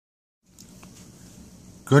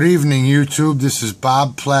Good evening, YouTube. This is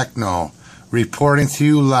Bob Plachno, reporting to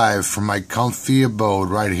you live from my comfy abode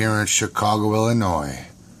right here in Chicago, Illinois.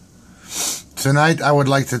 Tonight, I would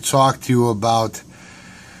like to talk to you about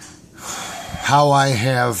how I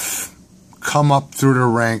have come up through the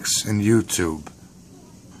ranks in YouTube.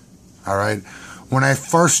 Alright? When I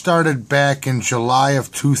first started back in July of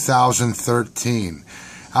 2013,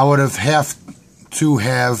 I would have to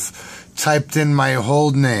have typed in my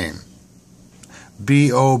whole name.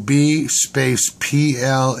 B-O-B space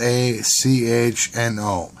P-L-A-C-H-N-O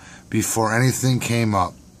before anything came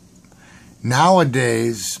up.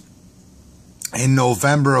 Nowadays, in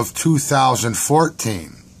November of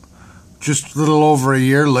 2014, just a little over a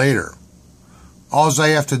year later, all I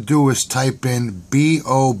have to do is type in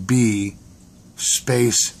B-O-B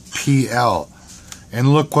space P-L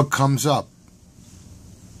and look what comes up.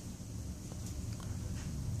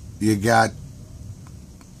 You got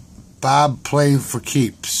Bob Play for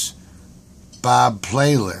Keeps, Bob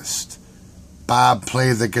Playlist, Bob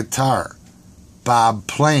Play the Guitar, Bob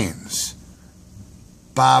Plains,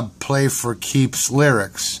 Bob Play for Keeps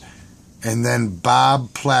Lyrics, and then Bob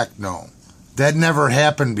Plachno. That never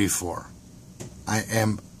happened before. I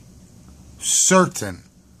am certain,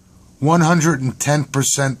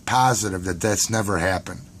 110% positive that that's never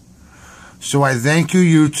happened. So I thank you,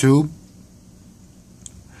 YouTube.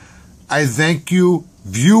 I thank you,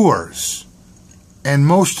 viewers, and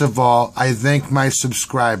most of all, I thank my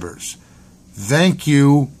subscribers. Thank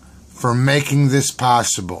you for making this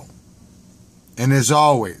possible. And as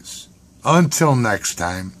always, until next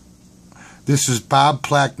time, this is Bob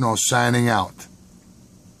Plachno signing out.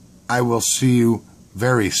 I will see you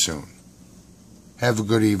very soon. Have a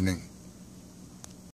good evening.